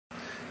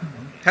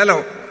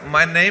Hello,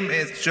 my name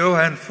is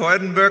Johann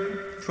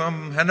Freudenberg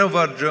from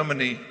Hanover,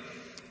 Germany.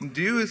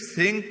 Do you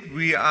think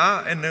we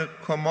are in a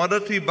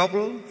commodity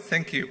bubble?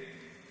 Thank you.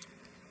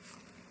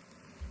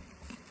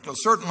 Well,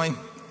 certainly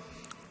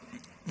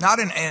not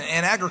in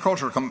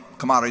agricultural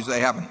commodities.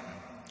 They haven't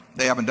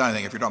done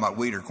anything. If you're talking about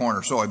wheat or corn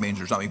or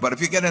soybeans or something, but if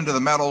you get into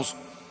the metals,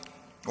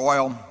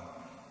 oil,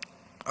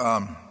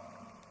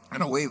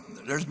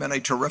 there's been a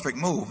terrific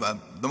move.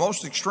 The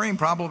most extreme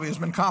probably has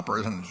been copper,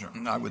 isn't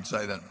it? I would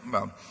say that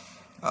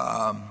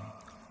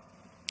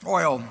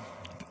oil,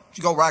 if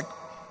you go back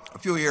a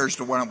few years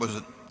to when it was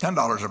at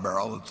 $10 a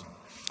barrel, it's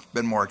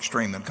been more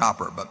extreme than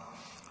copper. But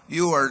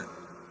you are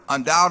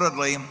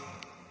undoubtedly,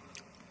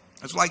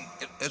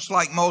 it's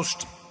like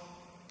most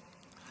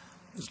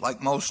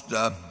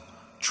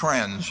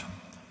trends.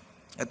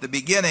 At the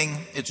beginning,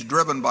 it's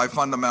driven by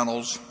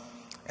fundamentals,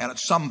 and at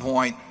some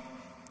point,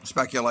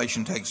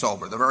 speculation takes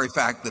over. The very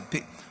fact that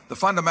the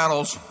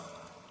fundamentals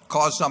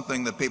cause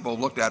something that people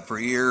looked at for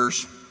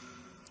years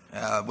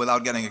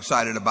without getting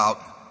excited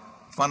about,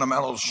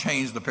 fundamentals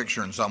change the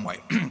picture in some way.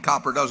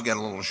 Copper does get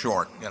a little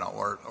short,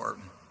 or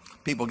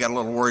people get a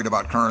little worried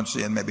about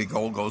currency and maybe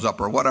gold goes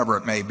up or whatever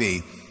it may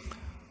be.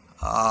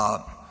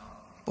 But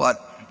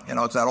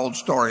it's that old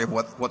story of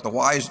what the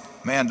wise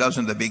man does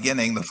in the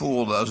beginning, the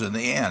fool does in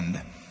the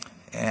end.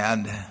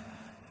 And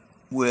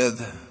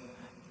with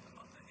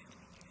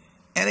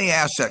any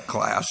asset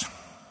class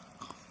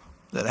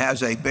that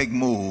has a big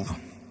move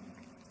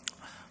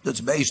that's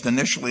based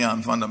initially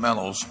on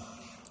fundamentals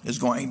is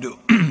going to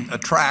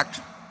attract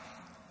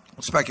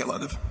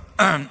speculative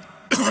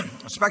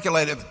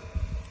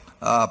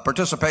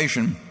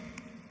participation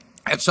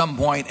at some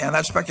point, and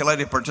that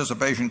speculative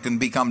participation can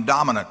become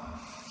dominant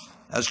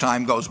as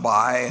time goes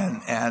by,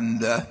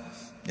 and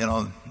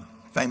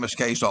famous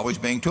case always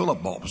being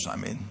tulip bulbs. I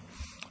mean,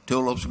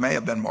 tulips may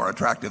have been more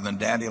attractive than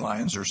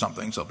dandelions or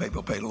something, so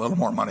people paid a little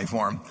more money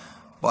for them.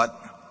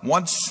 But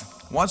once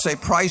a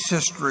price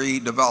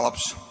history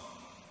develops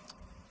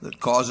that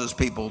causes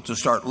people to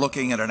start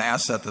looking at an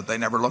asset that they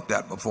never looked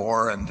at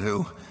before and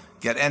to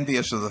get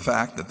envious of the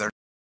fact that they're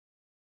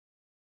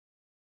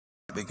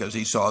because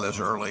he saw this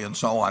early and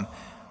so on,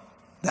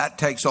 that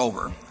takes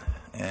over.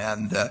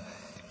 And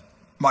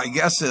my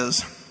guess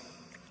is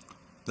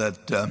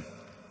that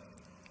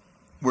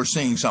we're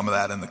seeing some of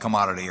that in the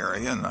commodity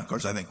area, and of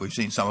course I think we've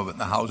seen some of it in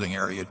the housing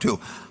area too.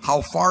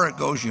 How far it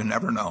goes, you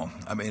never know.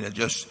 I mean,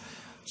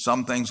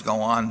 some things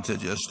go on to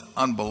just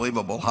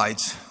unbelievable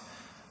heights,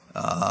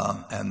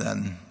 and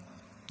then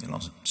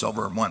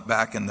silver went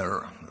back in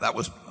there. That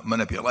was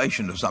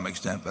manipulation to some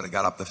extent, but it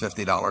got up to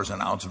 $50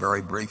 an ounce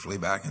very briefly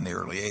back in the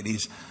early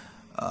 80s.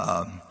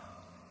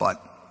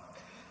 But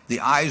the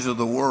eyes of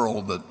the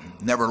world that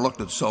never looked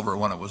at silver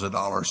when it was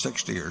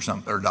 $1.60 or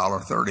something, or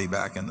 $1.30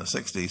 back in the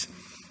 60s,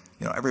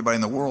 everybody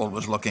in the world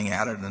was looking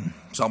at it, and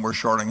some were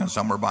shorting and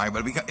some were buying,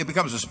 but it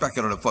becomes a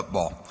speculative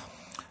football.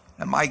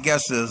 And my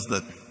guess is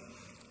that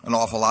an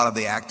awful lot of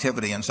the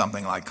activity in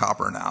something like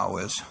copper now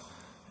is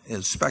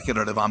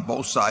speculative on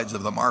both sides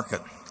of the market.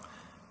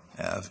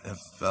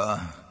 If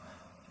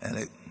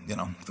it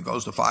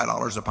goes to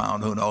 $5 a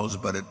pound, who knows?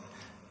 But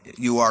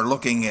you are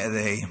looking at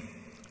a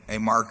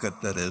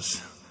market that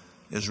is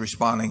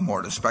responding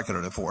more to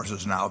speculative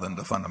forces now than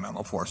to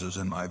fundamental forces,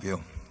 in my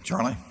view.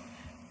 Charlie?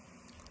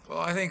 Well,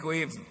 I think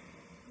we've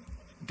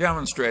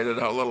demonstrated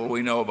how little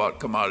we know about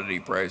commodity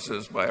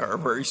prices by our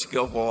very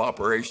skillful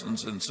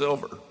operations in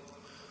silver.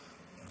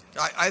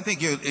 I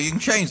think you can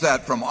change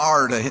that from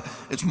our to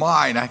it's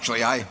mine.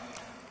 Actually, I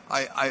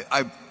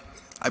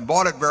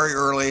bought it very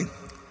early.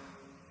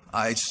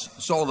 I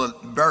sold it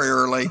very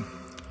early.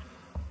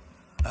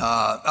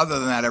 Other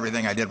than that,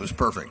 everything I did was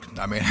perfect.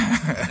 I mean,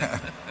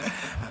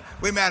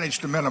 we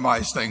managed to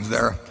minimize things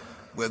there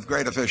with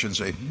great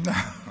efficiency.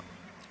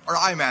 Or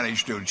I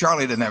managed to.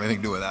 Charlie didn't have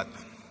anything to do with that.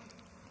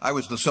 I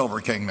was the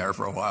silver king there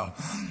for a while.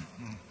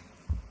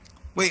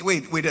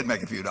 We did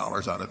make a few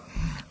dollars on it,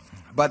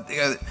 but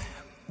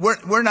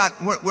we're not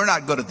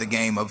good at the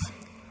game of,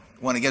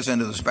 when it gets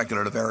into the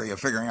speculative area,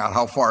 figuring out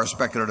how far a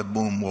speculative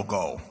boom will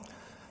go.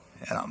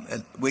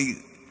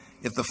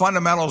 If the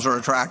fundamentals are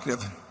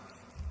attractive,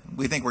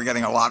 we think we're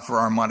getting a lot for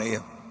our money,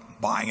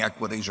 buying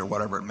equities or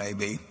whatever it may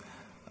be.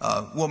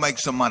 We'll make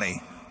some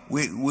money.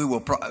 We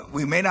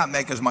may not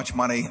make as much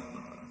money,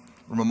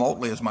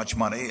 remotely as much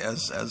money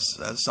as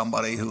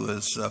somebody who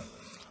is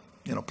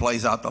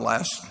plays out the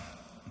last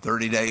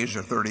 30 days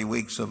or 30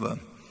 weeks of a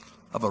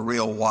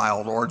real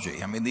wild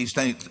orgy. I mean, these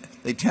things,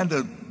 they tend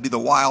to be the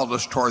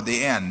wildest toward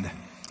the end.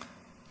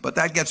 But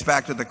that gets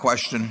back to the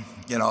question,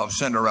 of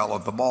Cinderella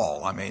of the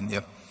ball. I mean,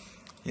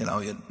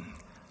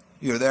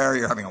 you're there,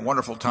 you're having a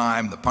wonderful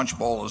time, the punch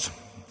bowl is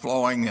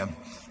flowing,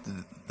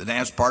 the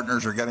dance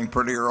partners are getting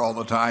prettier all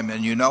the time,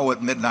 and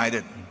at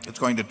midnight it's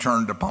going to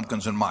turn to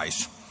pumpkins and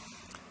mice.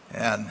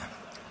 And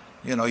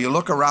you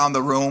look around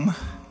the room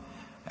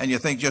and you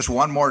think, just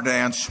one more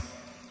dance,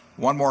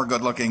 one more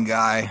good-looking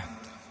guy,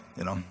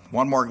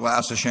 one more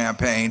glass of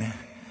champagne,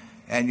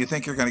 and you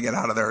think you're going to get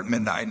out of there at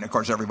midnight. And of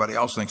course everybody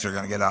else thinks they're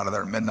going to get out of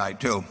there at midnight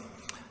too.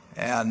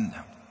 And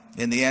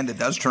in the end, it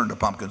does turn to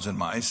pumpkins and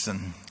mice.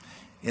 And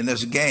in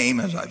this game,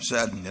 as I've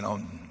said,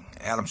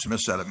 Adam Smith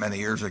said it many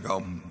years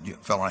ago. A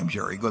fellow named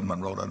Jerry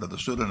Goodman wrote under the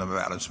pseudonym of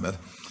Adam Smith.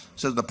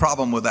 Says the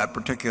problem with that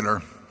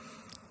particular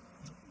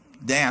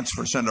dance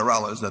for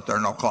Cinderella is that there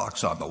are no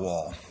clocks on the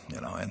wall.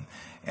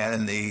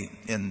 And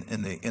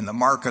in the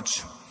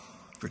markets,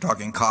 if you're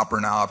talking copper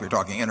now, if you're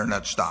talking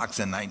internet stocks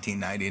in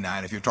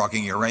 1999, if you're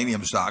talking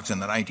uranium stocks in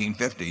the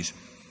 1950s,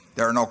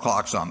 there are no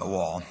clocks on the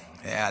wall.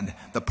 And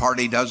the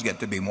party does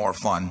get to be more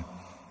fun,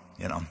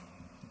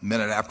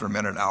 minute after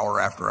minute, hour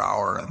after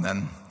hour, and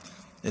then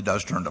it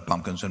does turn to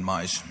pumpkins and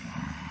mice.